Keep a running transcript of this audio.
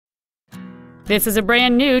This is a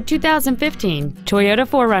brand new 2015 Toyota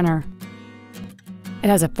 4Runner. It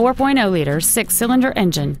has a 4.0-liter six-cylinder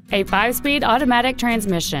engine, a 5-speed automatic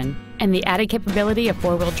transmission, and the added capability of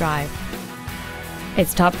four-wheel drive.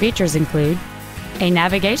 Its top features include a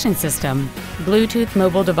navigation system, Bluetooth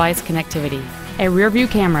mobile device connectivity, a rear-view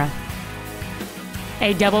camera,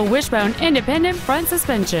 a double wishbone independent front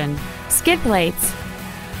suspension, skid plates,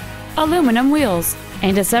 aluminum wheels,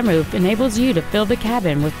 and a sunroof enables you to fill the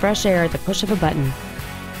cabin with fresh air at the push of a button.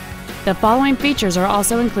 The following features are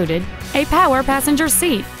also included: a power passenger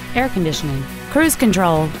seat, air conditioning, cruise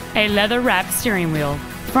control, a leather-wrapped steering wheel,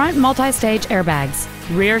 front multi-stage airbags,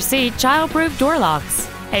 rear seat child-proof door locks,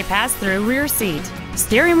 a pass-through rear seat,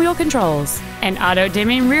 steering wheel controls, an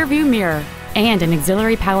auto-dimming rear-view mirror, and an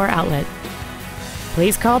auxiliary power outlet.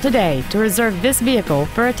 Please call today to reserve this vehicle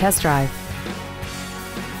for a test drive.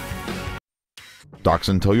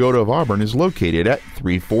 Doxon Toyota of Auburn is located at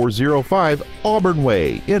 3405 Auburn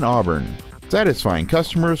Way in Auburn, satisfying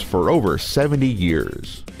customers for over 70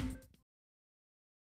 years.